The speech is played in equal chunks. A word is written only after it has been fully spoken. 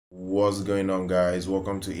What's going on, guys?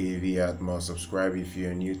 Welcome to AV Atmos. Subscribe if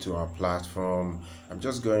you're new to our platform. I'm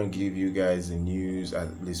just going to give you guys the news,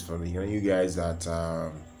 at least for the you guys that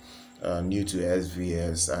are new to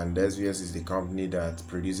SVS. And SVS is the company that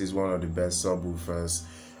produces one of the best subwoofers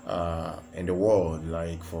in the world,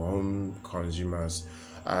 like for home consumers.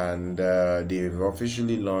 And they've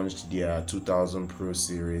officially launched their 2000 Pro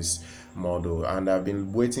series model, and I've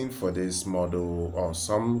been waiting for this model or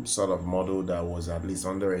some sort of model that was at least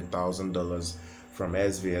under $1,000 from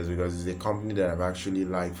SVS, because it's a company that I've actually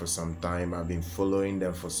liked for some time. I've been following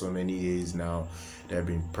them for so many years now. They've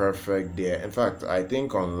been perfect there. In fact, I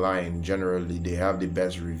think online generally they have the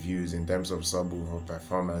best reviews in terms of subwoofer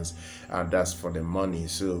performance, and that's for the money.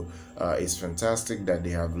 So it's fantastic that they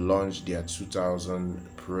have launched their 2000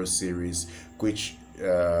 Pro series, which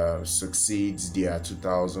succeeds their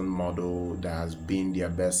 2000 model that has been their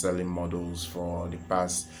best-selling models for the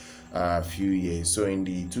past few years. So in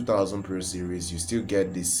the 2000 Pro series, you still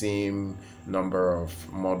get the same number of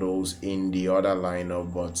models in the other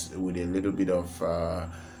lineup, but with a little bit of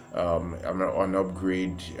an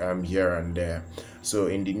upgrade here and there. So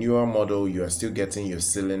in the newer model, you are still getting your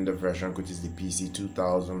cylinder version, which is the PC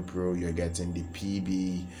 2000 Pro. You're getting the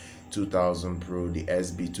PB 2000 Pro, the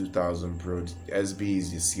SB 2000 Pro. The SB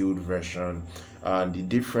is the sealed version, and the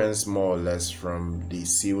difference more or less from the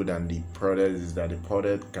sealed and the podded is that the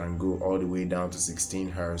podded can go all the way down to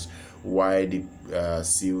 16 Hz, while the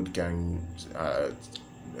sealed can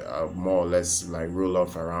more or less like roll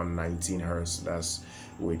off around 19 Hz. That's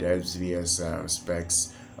with SVS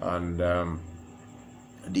specs. And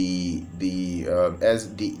the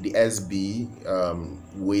SB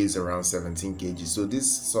weighs around 17 kg. So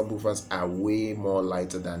these subwoofers are way more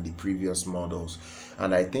lighter than the previous models,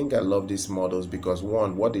 and I think I love these models because,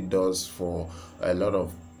 one, what it does for a lot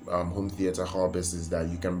of home theater hobbyists is that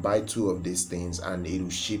you can buy two of these things and it will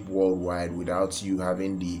ship worldwide without you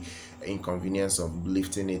having the inconvenience of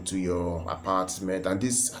lifting it to your apartment. And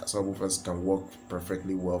these subwoofers can work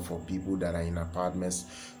perfectly well for people that are in apartments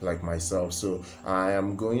like myself. So I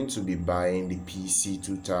am going to be buying the PC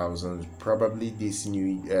 2000 probably this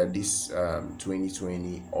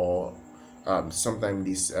 2020 or sometime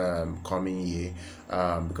this coming year,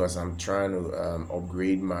 because I'm trying to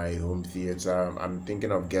upgrade my home theater. I'm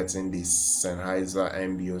thinking of getting this Sennheiser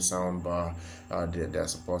MBO soundbar that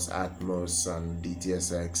supports Atmos and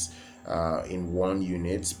DTSX in one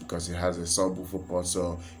unit, because it has a subwoofer port.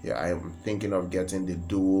 So yeah, I'm thinking of getting the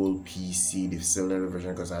dual PC, the cylinder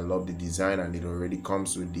version, because I love the design and it already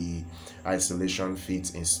comes with the isolation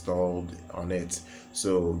fit installed on it.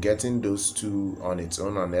 So getting those two on its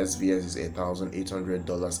own on SVS is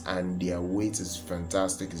 $1,800, and their weight is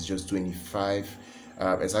fantastic. It's just 25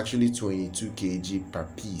 it's actually 22 kg per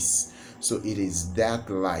piece. So it is that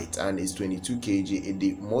light, and it's 22 kg.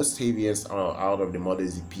 The most heaviest out of the model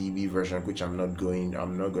is the PB version, which I'm not going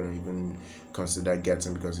to even consider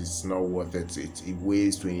getting because it's not worth it. It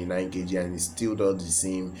weighs 29 kg and it still does the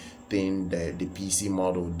same thing that the PC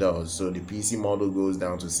model does. So the PC model goes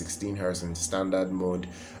down to 16 Hz in standard mode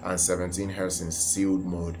and 17 Hz in sealed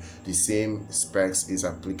mode. The same specs is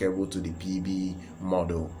applicable to the PB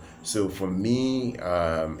model. So for me,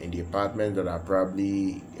 in the apartment that I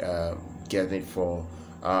probably get it for,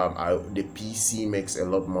 the PC makes a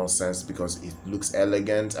lot more sense because it looks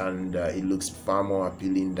elegant and it looks far more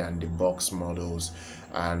appealing than the box models,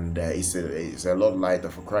 and it's a lot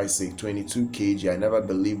lighter. For Christ's sake, 22 kg. I never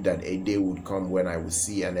believed that a day would come when I would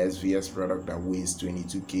see an SVS product that weighs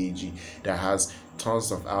 22 kg, that has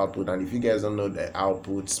tons of output. And if you guys don't know the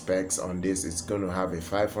output specs on this, it's going to have a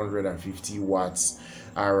 550 watts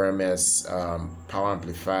RMS power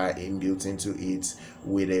amplifier inbuilt into it,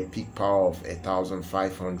 with a peak power of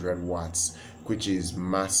 1500 watts, which is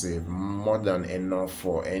massive, more than enough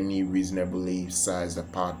for any reasonably sized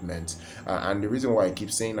apartment. And the reason why I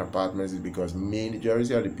keep saying apartments is because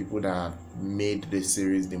majority of the people that have made this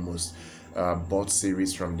series the most bought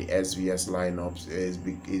series from the SVS lineups is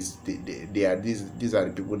these are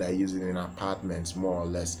the people that use it in apartments, more or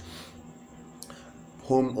less.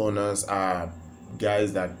 Homeowners are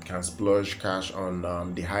guys that can splurge cash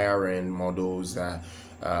on the higher end models, that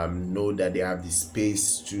know that they have the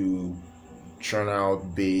space to churn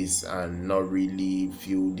out bass and not really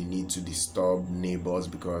feel the need to disturb neighbors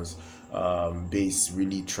because bass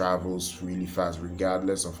really travels really fast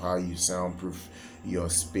regardless of how you soundproof your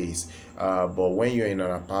space. But when you're in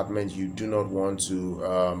an apartment, you do not want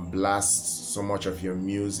to blast so much of your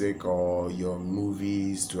music or your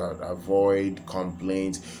movies to avoid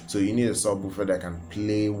complaints. So you need a subwoofer that can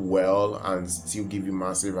play well and still give you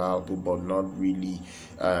massive output, but not really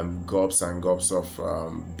gobs and gobs of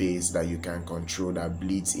bass that you can control that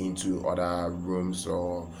bleeds into other rooms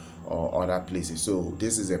or other places. So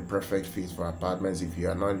this is a perfect fit for apartments. If you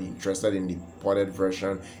are not interested in the ported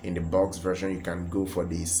version, in the box version, you can go for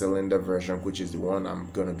the cylinder version, which is the one I'm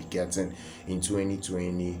gonna be getting in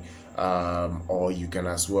 2020. Or you can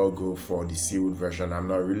as well go for the sealed version. I'm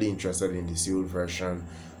not really interested in the sealed version,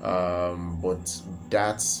 but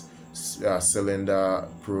that's cylinder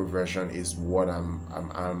pro version is what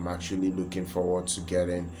I'm actually looking forward to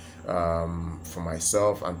getting for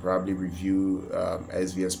myself, and probably review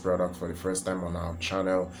SVS product for the first time on our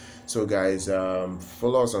channel. So guys,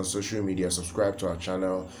 follow us on social media, subscribe to our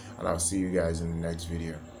channel, and I'll see you guys in the next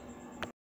video.